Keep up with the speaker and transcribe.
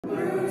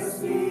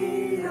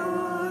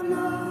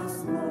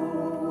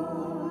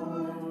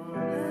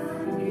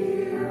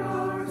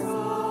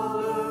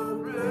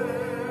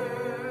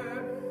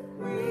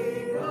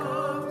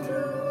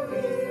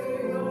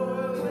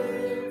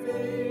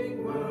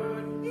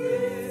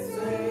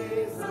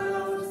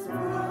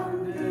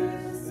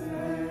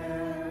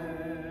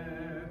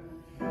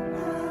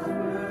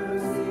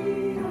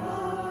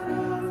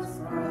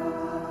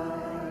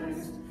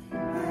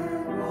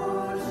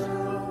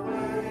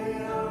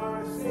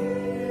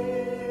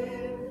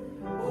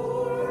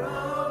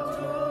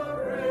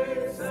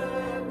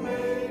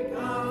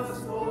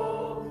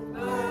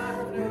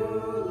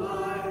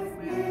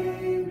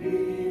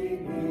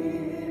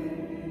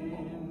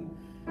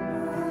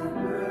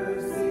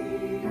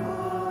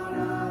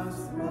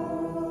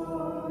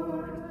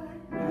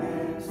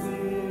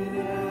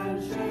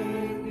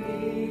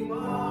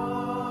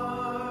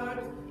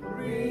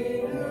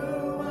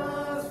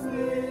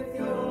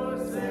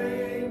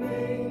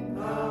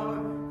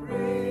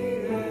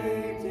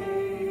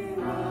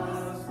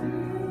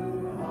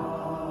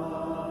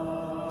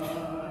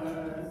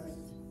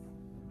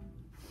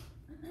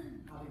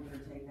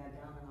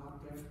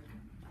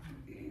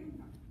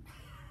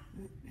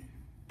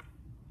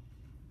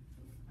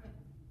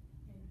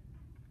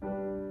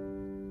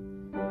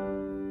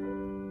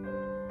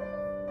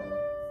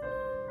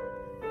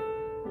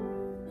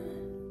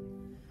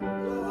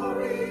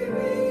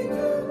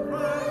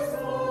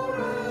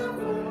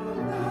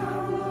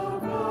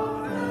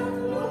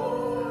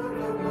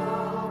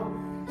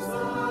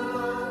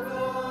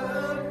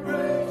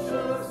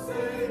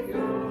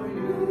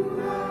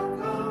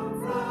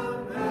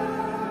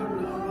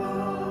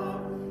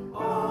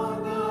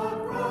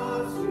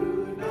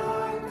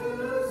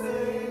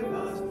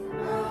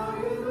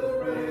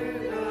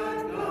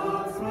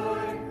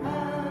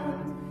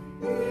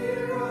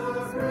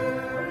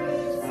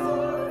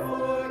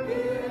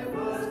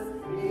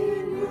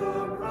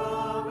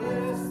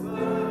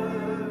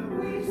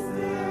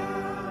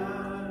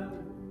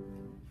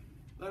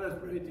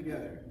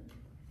together.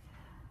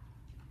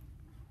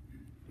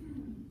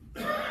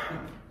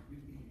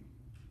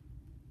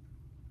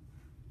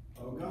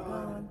 O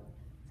God,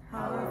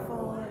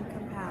 powerful and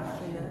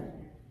compassionate,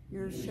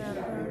 your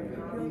shepherd,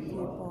 your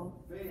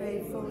people,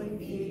 faithfully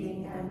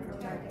feeding and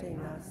protecting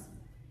us,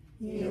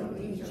 heal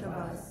each of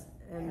us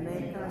and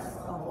make us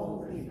a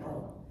whole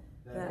people,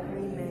 that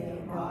we may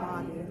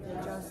embody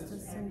the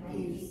justice and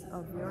peace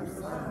of your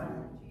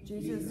Son,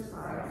 Jesus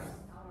Christ,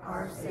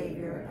 our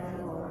Savior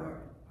and Lord.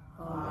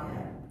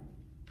 Amen.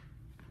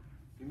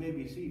 You may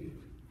be seated.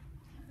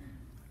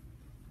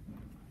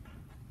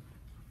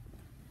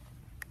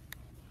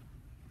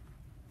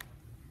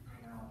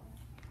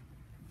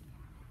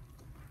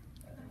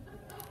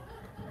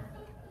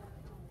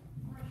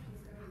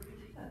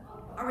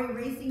 Are we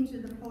racing to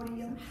the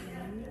podium?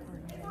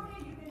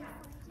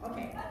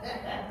 Okay.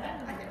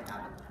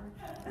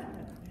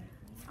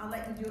 I'll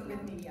let you do it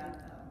with me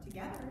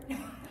together.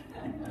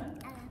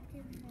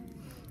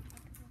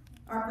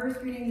 Our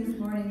first reading this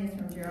morning is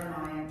from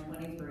Jeremiah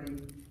 23.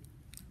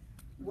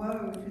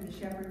 Woe to the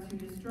shepherds who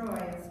destroy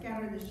and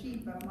scatter the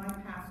sheep of my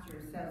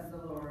pasture, says the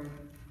Lord.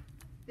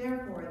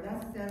 Therefore,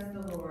 thus says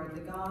the Lord,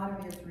 the God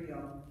of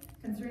Israel,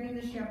 concerning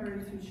the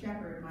shepherds who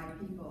shepherd my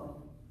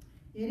people.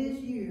 It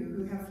is you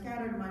who have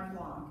scattered my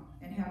flock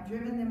and have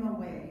driven them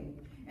away,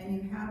 and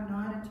you have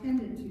not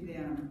attended to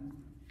them.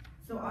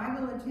 So I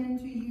will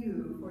attend to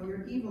you for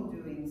your evil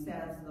doing,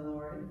 says the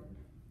Lord.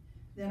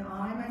 Then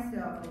I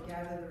myself will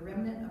gather the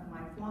remnant of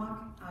my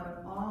flock out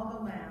of all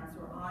the lands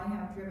where I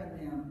have driven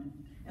them,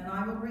 and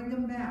I will bring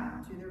them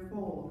back to their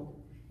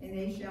fold, and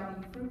they shall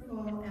be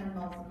fruitful and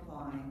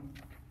multiply.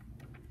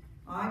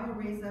 I will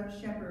raise up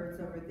shepherds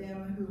over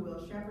them who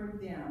will shepherd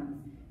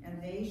them,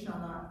 and they shall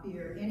not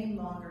fear any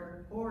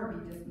longer or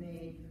be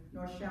dismayed,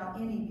 nor shall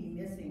any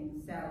be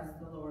missing, says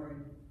the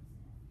Lord.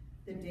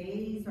 The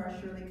days are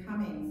surely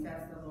coming,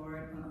 says the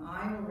Lord, when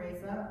I will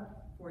raise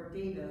up for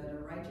David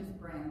a righteous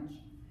branch,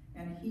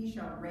 and he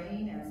shall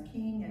reign as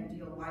king and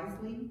deal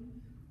wisely,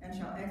 and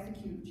shall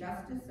execute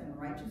justice and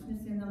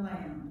righteousness in the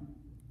land.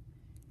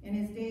 In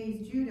his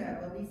days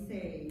Judah will be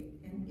saved,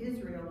 and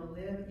Israel will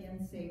live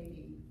in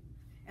safety.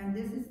 And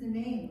this is the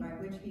name by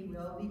which he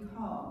will be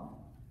called.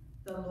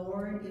 The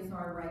Lord is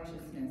our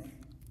righteousness.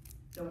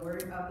 The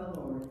word of the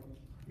Lord.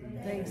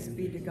 Thanks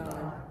be to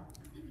God.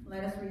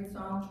 Let us read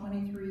Psalm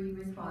 23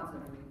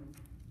 responsively.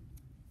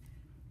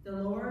 The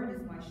Lord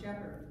is my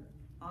shepherd,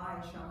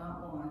 I shall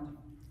not want.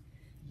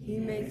 He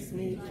makes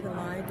me to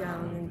lie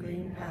down in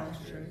green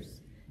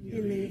pastures.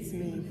 He leads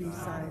me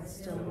beside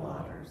still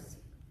waters.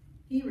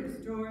 He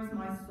restores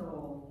my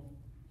soul.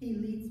 He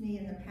leads me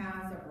in the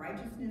paths of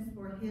righteousness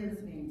for his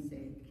name's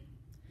sake.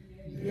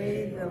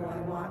 Yea, though I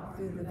walk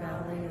through the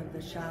valley of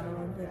the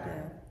shadow of the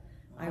death,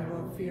 I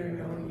will fear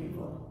no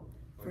evil,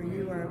 for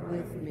you are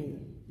with me.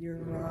 Your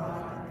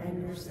rod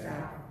and your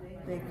staff,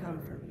 they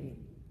comfort me.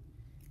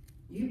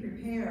 You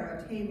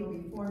prepare a table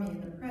before me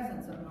in the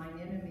presence of mine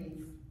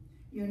enemies.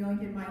 You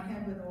anointed my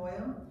head with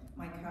oil,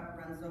 my cup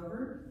runs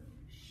over.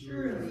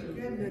 Surely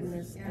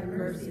goodness and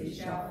mercy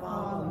shall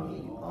follow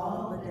me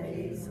all the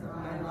days of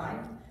my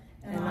life,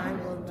 and I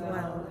will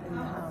dwell in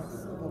the house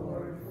of the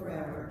Lord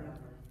forever.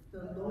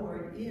 The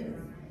Lord is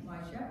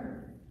my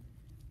shepherd.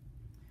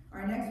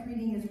 Our next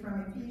reading is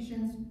from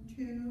Ephesians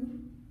 2.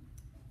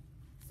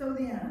 So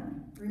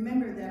then,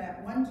 remember that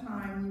at one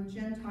time you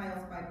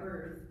Gentiles by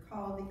birth,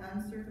 called the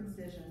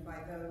uncircumcision by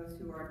those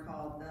who are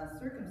called the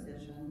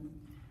circumcision,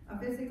 a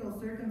physical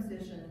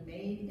circumcision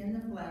made in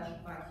the flesh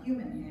by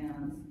human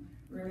hands,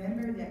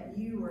 remember that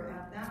you were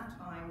at that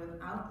time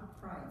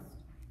without Christ,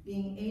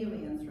 being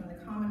aliens from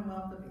the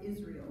commonwealth of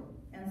Israel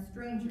and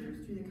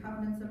strangers to the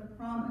covenants of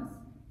promise,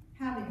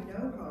 having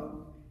no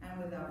hope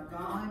and without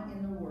God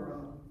in the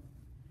world.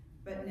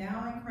 But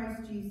now in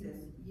Christ Jesus,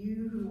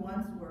 you who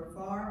once were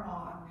far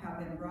off have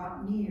been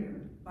brought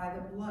near by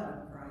the blood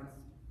of Christ.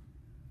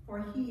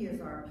 For he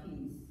is our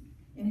peace.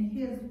 In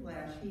his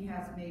flesh he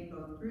has made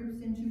both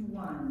groups into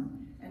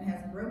one, and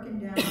has broken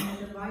down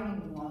the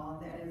dividing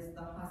wall that is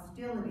the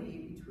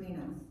hostility between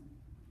us.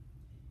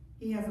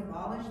 He has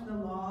abolished the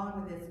law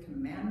with its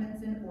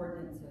commandments and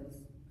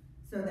ordinances,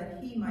 so that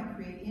he might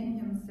create in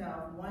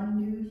himself one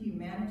new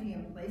humanity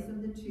in place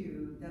of the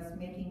two, thus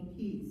making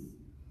peace,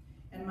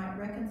 and might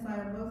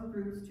reconcile both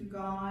groups to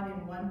God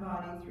in one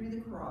body through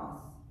the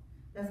cross,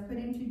 thus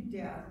putting to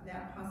death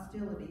that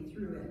hostility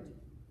through it.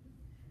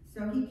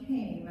 So he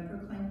came and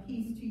proclaimed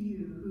peace to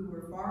you who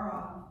were far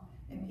off,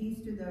 and peace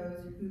to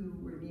those who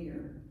were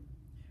near.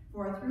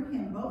 For through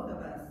him both of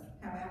us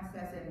have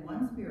access in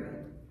one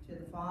spirit to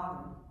the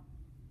Father.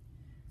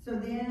 So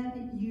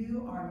then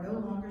you are no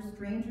longer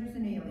strangers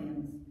and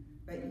aliens,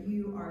 but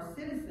you are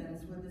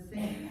citizens with the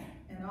saints,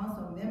 and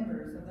also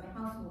members of the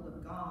household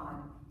of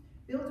God,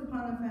 built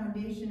upon the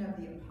foundation of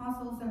the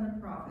apostles and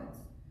the prophets,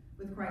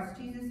 with Christ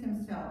Jesus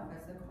himself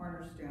as the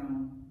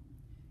cornerstone.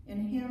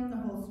 In him the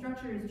whole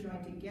structure is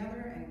joined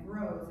together and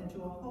grows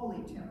into a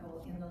holy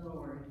temple in the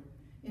Lord,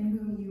 in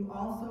whom you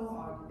also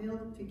are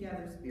built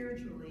together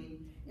spiritually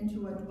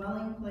into a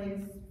dwelling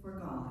place for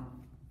God.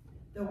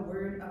 The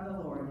word of the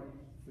Lord.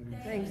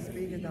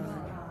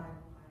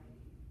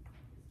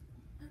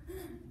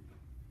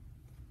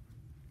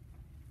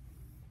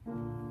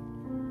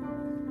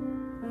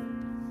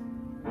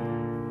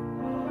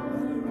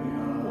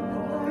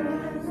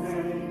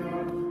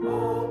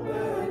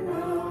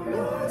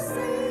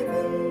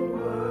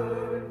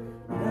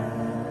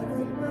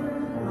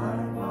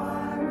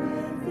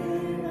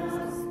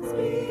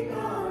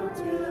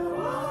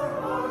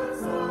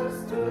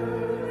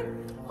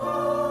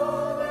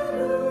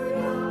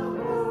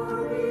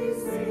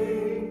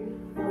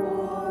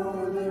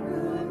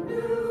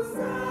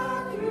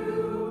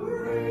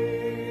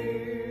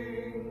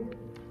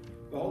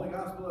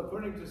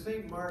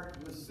 Mark,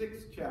 the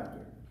 6th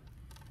chapter.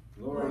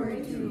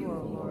 Glory to you,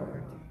 O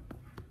Lord.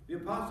 The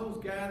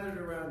apostles gathered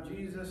around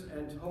Jesus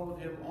and told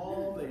him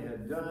all they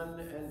had done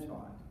and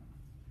taught.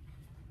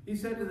 He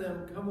said to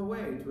them, "Come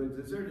away to a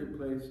deserted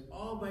place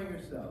all by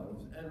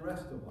yourselves and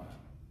rest a while."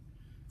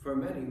 For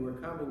many were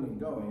coming and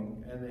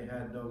going, and they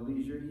had no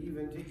leisure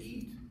even to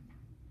eat.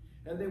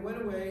 And they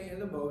went away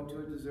in a boat to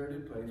a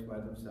deserted place by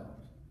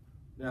themselves.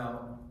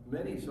 Now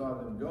many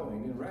saw them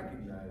going and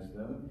recognized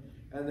them,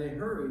 and they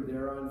hurried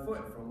there on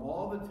foot from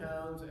all the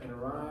towns and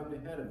arrived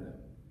ahead of them.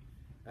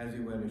 As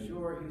he went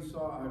ashore, he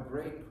saw a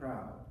great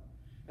crowd,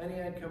 and he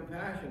had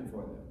compassion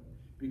for them,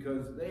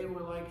 because they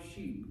were like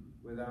sheep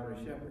without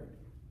a shepherd.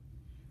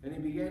 And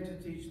he began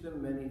to teach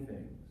them many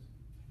things.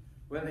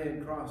 When they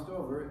had crossed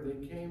over,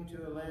 they came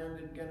to a land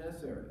at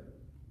Gennesaret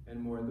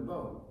and moored the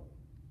boat.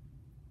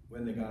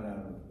 When they got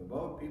out of the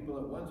boat, people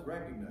at once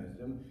recognized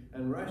him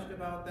and rushed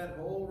about that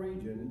whole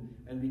region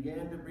and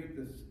began to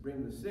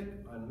bring the sick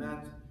on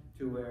mats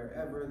to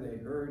wherever they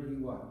heard he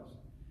was.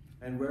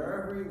 And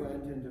wherever he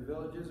went, into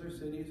villages or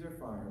cities or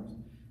farms,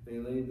 they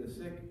laid the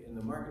sick in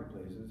the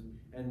marketplaces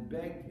and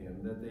begged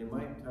him that they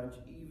might touch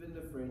even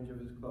the fringe of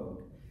his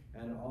cloak,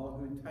 and all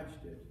who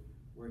touched it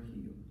were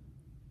healed.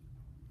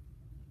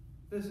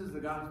 This is the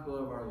gospel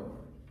of our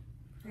Lord.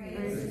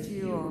 Praise to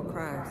you, O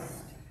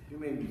Christ. You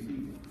may be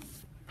seated.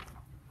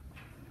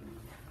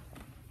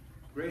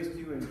 Grace to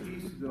you and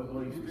peace to the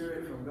Holy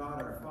Spirit from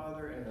God our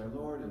Father and our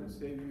Lord and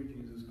Savior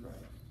Jesus Christ.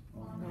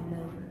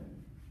 Amen.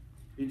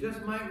 You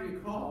just might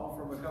recall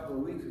from a couple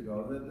of weeks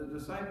ago that the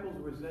disciples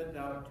were sent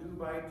out 2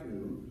 by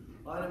 2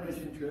 on a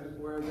mission trip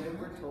where they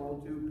were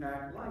told to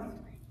pack light.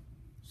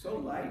 So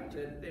light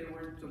that they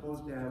weren't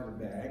supposed to have a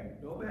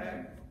bag,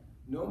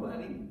 no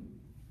money,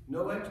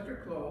 no extra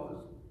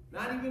clothes,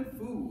 not even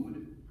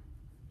food,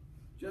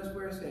 just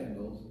wear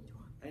sandals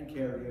and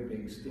carry a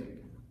big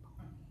stick.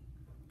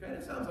 Kind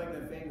of sounds like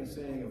that famous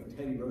saying of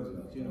Teddy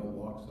Roosevelt's,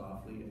 walk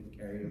softly and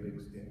carry a big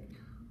stick.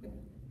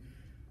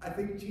 I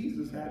think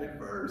Jesus had it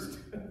first.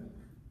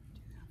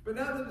 But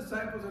now the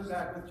disciples are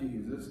back with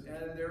Jesus,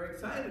 and they're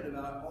excited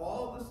about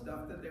all the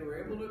stuff that they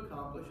were able to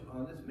accomplish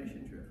on this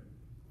mission trip.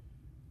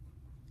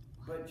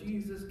 But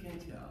Jesus can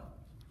tell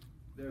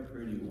they're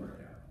pretty worn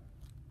out.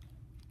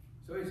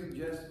 So he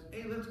suggests,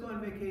 hey, let's go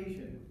on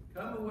vacation.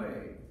 Come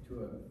away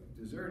to a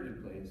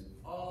deserted place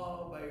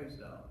all by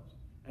yourselves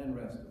and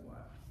rest a while.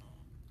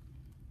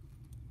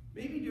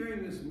 Maybe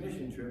during this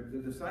mission trip, the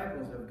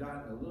disciples have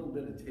gotten a little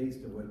bit of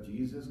taste of what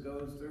Jesus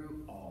goes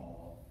through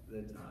all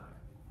the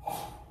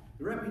time.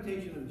 The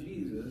reputation of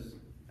Jesus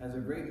as a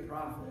great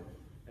prophet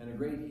and a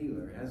great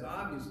healer has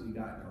obviously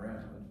gotten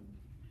around.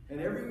 And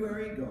everywhere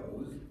he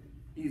goes,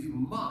 he's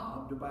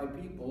mobbed by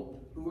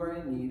people who are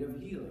in need of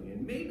healing.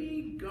 And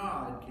maybe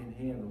God can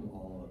handle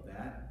all of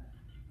that,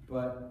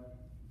 but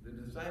the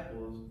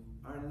disciples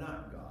are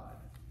not God.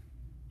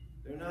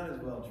 They're not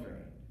as well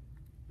trained.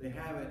 They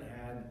haven't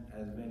had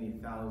as many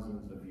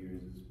thousands of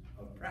years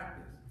of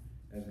practice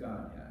as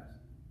God has.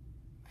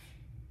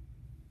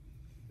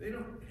 They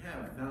don't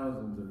have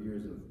thousands of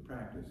years of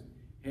practice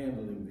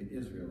handling the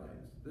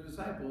Israelites. The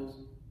disciples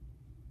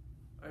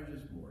are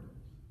just mortals.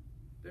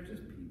 They're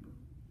just people.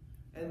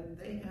 And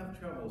they have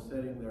trouble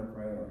setting their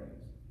priorities.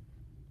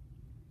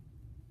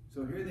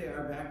 So here they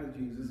are back with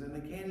Jesus, and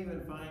they can't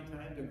even find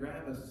time to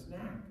grab a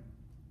snack.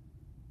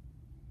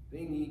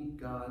 They need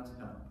God's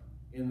help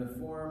in the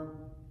form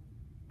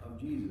of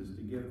Jesus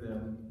to give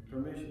them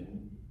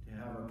permission to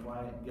have a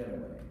quiet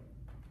getaway.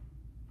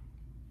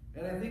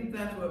 And I think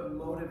that's what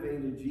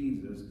motivated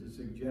Jesus to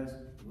suggest,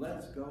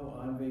 let's go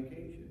on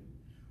vacation.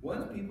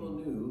 Once people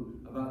knew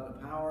about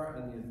the power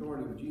and the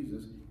authority of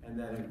Jesus and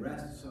that it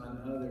rests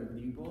on other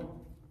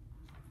people,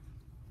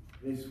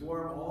 they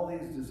swarm all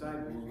these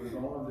disciples with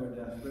all of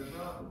their desperate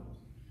problems.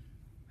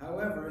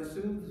 However, it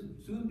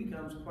soon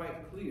becomes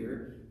quite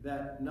clear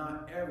that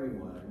not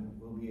everyone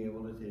will be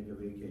able to take a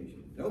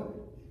vacation.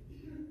 Nope.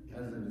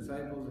 As the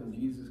disciples and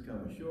Jesus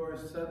come ashore,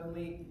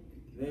 suddenly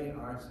they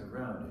are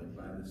surrounded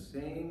by the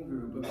same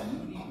group of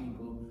needy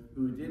people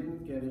who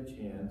didn't get a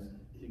chance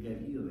to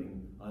get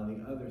healing on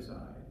the other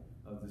side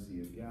of the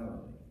Sea of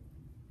Galilee.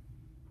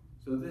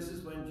 So this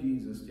is when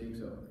Jesus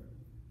takes over.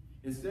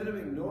 Instead of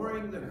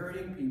ignoring the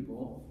hurting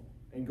people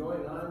and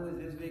going on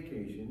with his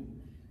vacation,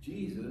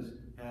 Jesus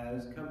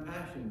has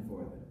compassion for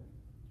them.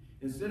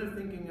 Instead of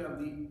thinking of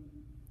the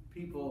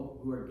people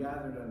who are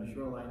gathered on the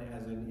shoreline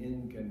as an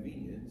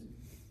inconvenience,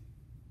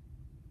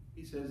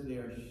 he says they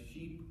are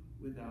sheep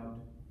without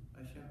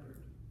a shepherd.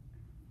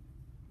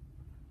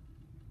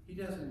 He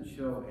doesn't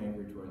show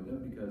anger toward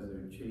them because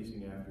they're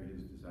chasing after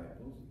his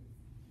disciples.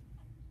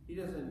 He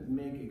doesn't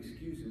make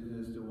excuses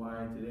as to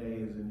why today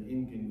is an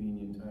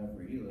inconvenient time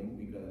for healing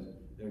because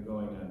they're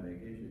going on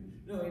vacation.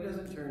 No, he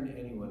doesn't turn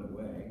anyone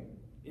away.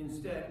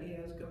 Instead, he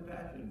has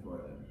compassion for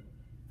them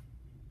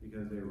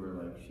because they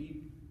were like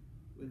sheep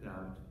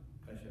without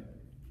a shepherd.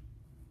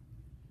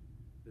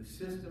 The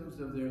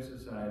systems of their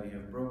society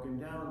have broken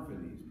down for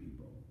these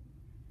people.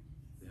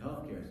 The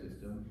healthcare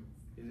system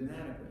is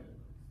inadequate.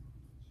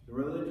 The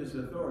religious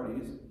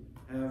authorities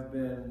have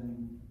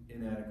been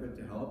inadequate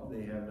to help.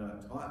 They have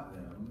not taught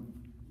them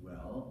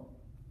well,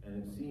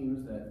 and it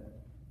seems that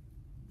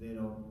they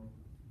don't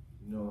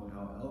know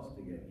how else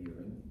to get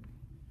healing.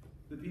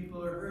 The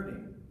people are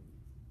hurting,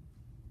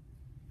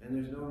 and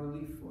there's no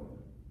relief for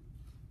them,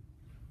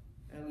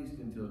 at least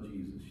until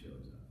Jesus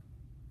shows up.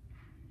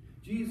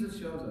 Jesus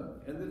shows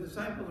up, and the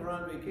disciples are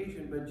on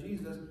vacation, but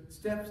Jesus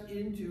steps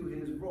into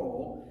his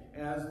role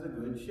as the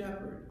Good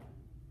Shepherd.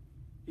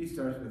 He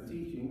starts with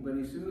teaching, but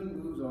he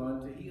soon moves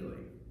on to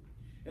healing.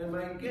 And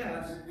my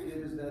guess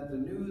is that the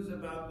news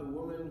about the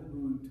woman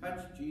who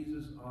touched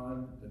Jesus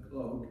on the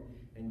cloak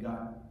and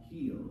got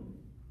healed,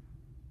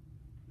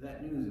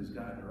 that news has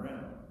gotten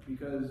around,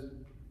 because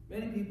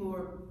many people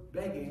were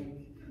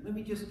begging, let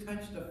me just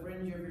touch the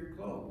fringe of your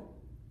cloak.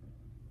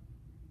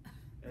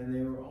 And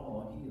they were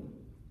all healed.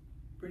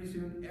 Pretty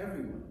soon,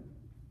 everyone,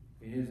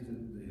 his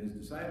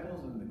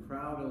disciples and the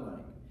crowd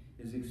alike,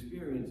 is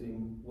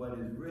experiencing what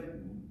is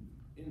written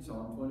in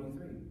Psalm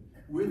 23.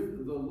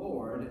 With the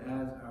Lord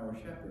as our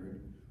shepherd,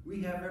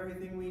 we have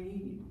everything we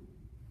need.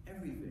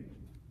 Everything.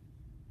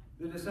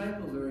 The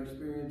disciples are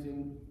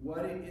experiencing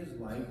what it is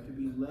like to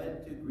be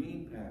led to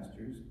green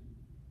pastures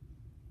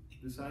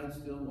beside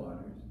still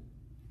waters.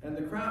 And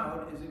the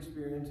crowd is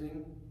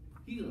experiencing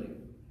healing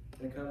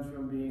that comes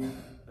from being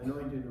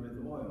anointed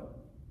with oil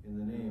in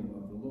the name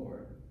of the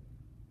Lord.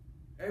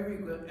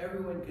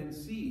 Everyone can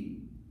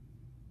see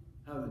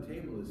how the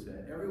table is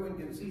set. Everyone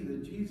can see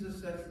that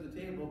Jesus sets the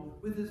table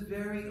with his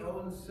very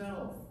own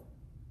self,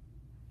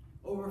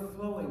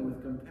 overflowing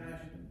with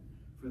compassion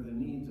for the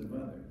needs of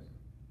others.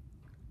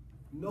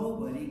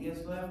 Nobody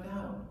gets left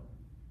out.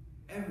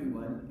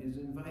 Everyone is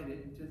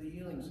invited to the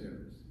healing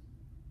service.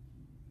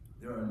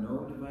 There are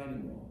no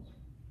dividing walls.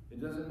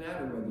 It doesn't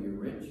matter whether you're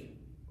rich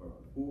or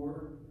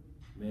poor,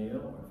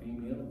 male or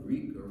female,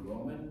 Greek or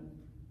Roman,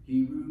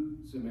 Hebrew,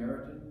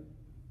 Samaritan,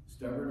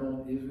 stubborn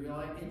old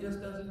Israelite. It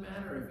just doesn't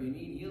matter. If you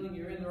need healing,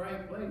 you're in the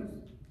right place.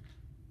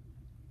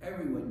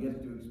 Everyone gets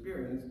to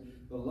experience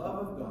the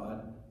love of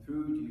God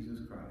through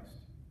Jesus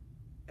Christ.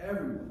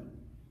 Everyone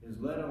is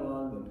led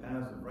along the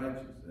paths of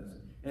righteousness,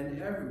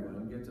 and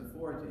everyone gets a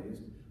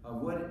foretaste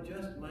of what it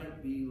just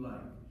might be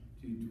like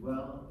to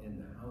dwell in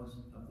the house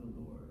of the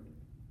Lord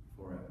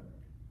forever,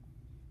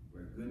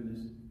 where goodness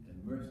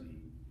and mercy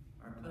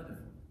are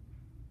plentiful,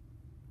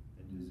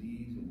 and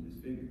disease and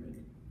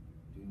disfigurement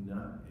do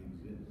not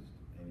exist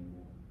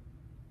anymore.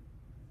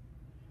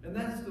 And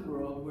that's the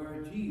world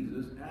where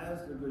Jesus,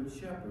 as the Good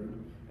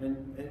Shepherd,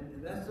 and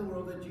that's the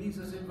world that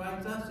Jesus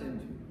invites us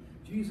into.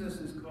 Jesus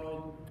is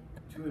called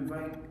to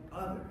invite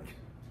others.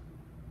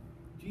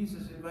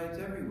 Jesus invites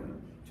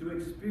everyone to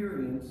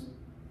experience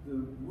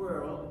the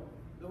world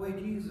the way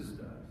Jesus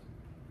does.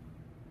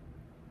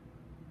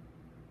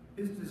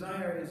 His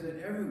desire is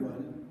that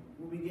everyone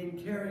will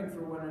begin caring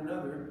for one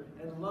another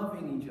and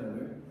loving each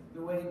other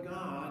the way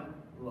God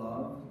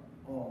loves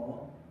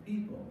all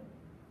people.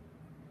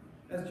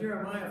 As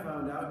Jeremiah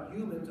found out,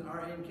 humans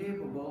are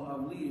incapable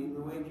of leading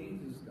the way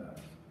Jesus does.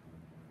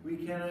 We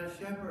cannot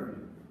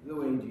shepherd the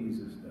way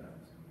Jesus does.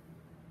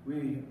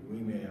 We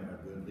may have a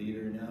good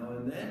leader now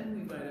and then.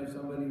 We might have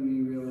somebody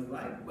we really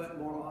like, but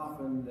more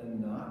often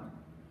than not,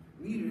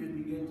 leaders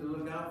begin to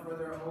look out for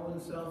their own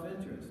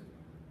self-interest.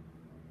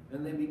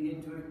 And they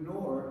begin to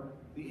ignore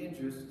the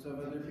interests of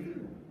other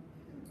people.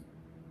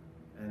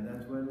 And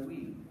that's when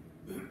we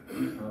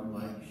become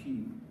like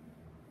sheep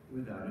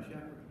without a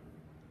shepherd.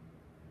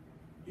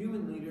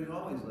 Human leaders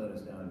always let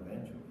us down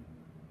eventually.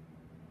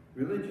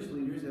 Religious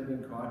leaders have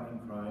been caught in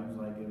crimes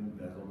like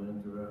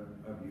embezzlement or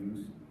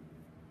abuse.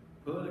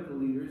 Political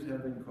leaders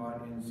have been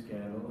caught in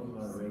scandals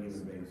on a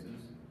regular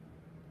basis,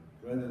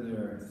 whether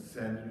they're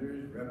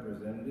senators,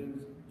 representatives,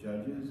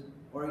 judges,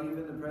 or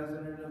even the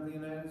President of the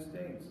United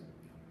States.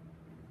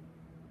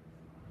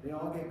 They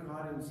all get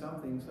caught in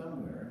something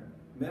somewhere.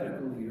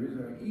 Medical leaders,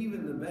 or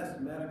even the best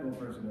medical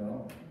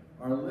personnel,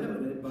 are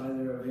limited by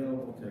their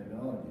available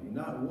technology.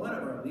 Not one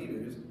of our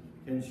leaders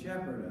can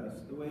shepherd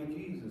us the way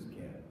Jesus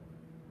can.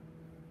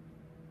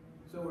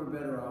 So we're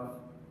better off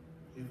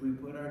if we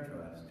put our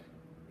trust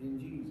in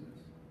Jesus.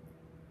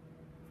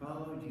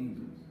 Follow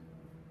Jesus.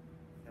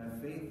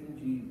 Have faith in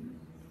Jesus.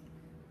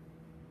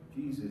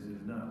 Jesus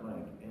is not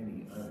like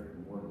any other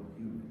mortal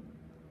human.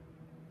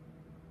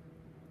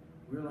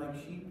 We're like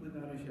sheep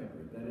without a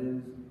shepherd. That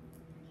is,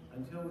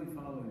 until we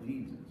follow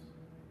Jesus.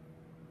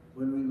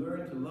 When we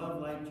learn to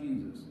love like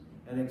Jesus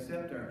and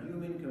accept our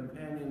human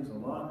companions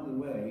along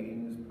the way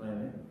in this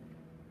planet,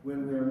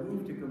 when we are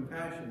moved to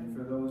compassion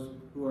for those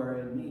who are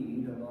in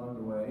need along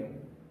the way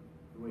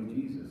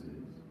Jesus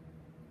is,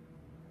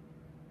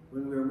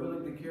 when we are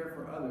willing to care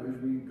for others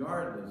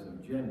regardless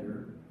of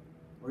gender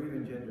or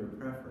even gender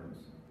preference,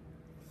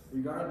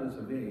 regardless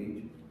of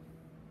age,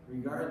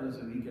 regardless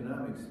of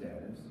economic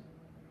status,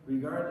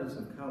 regardless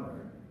of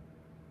color,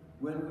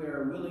 when we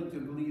are willing to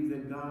believe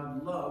that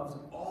God loves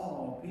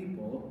all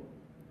people,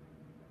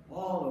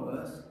 all of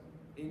us,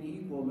 in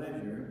equal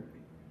measure,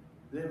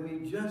 then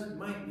we just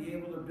might be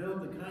able to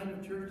build the kind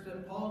of church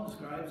that Paul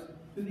describes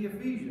to the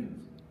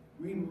Ephesians.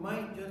 We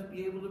might just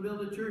be able to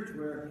build a church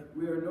where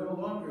we are no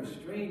longer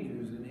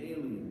strangers and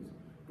aliens,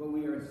 but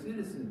we are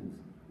citizens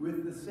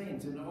with the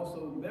saints and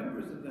also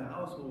members of the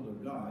household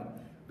of God,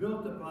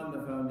 built upon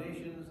the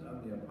foundations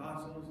of the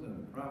apostles and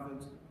the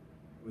prophets,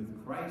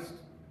 with Christ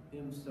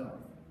himself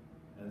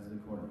as the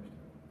cornerstone.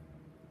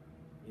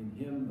 In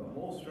him the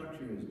whole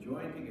structure is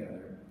joined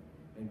together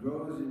and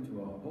grows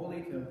into a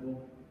holy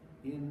temple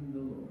in the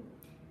Lord,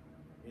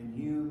 in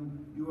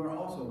whom you are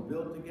also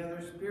built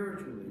together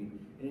spiritually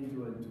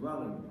into a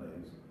dwelling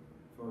place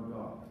for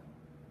God.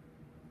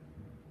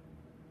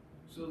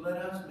 So let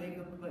us make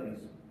a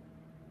place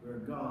where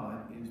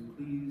God is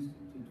pleased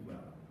to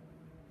dwell.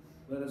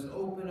 Let us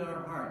open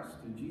our hearts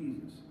to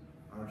Jesus,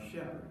 our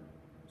shepherd,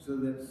 so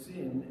that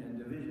sin and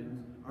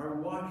divisions are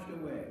washed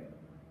away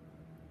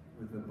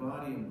with the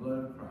body and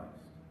blood of Christ,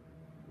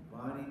 the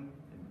body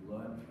and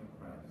blood of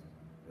Christ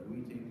that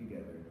we take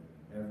together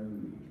every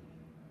week.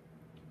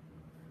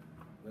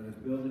 Let us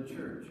build a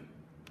church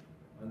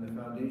on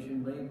the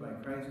foundation laid by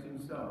Christ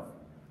himself,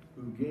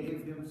 who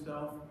gave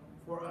himself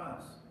for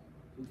us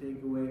to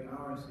take away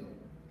our sin,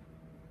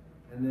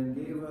 and then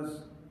gave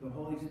us the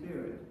Holy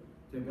Spirit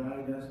to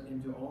guide us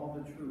into all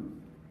the truth.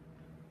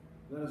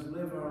 Let us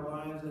live our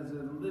lives as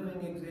a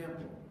living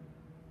example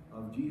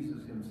of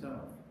Jesus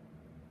himself.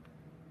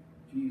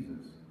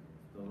 Jesus,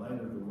 the light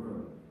of the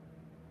world,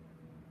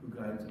 who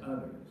guides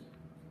others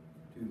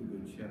to the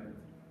Good Shepherd.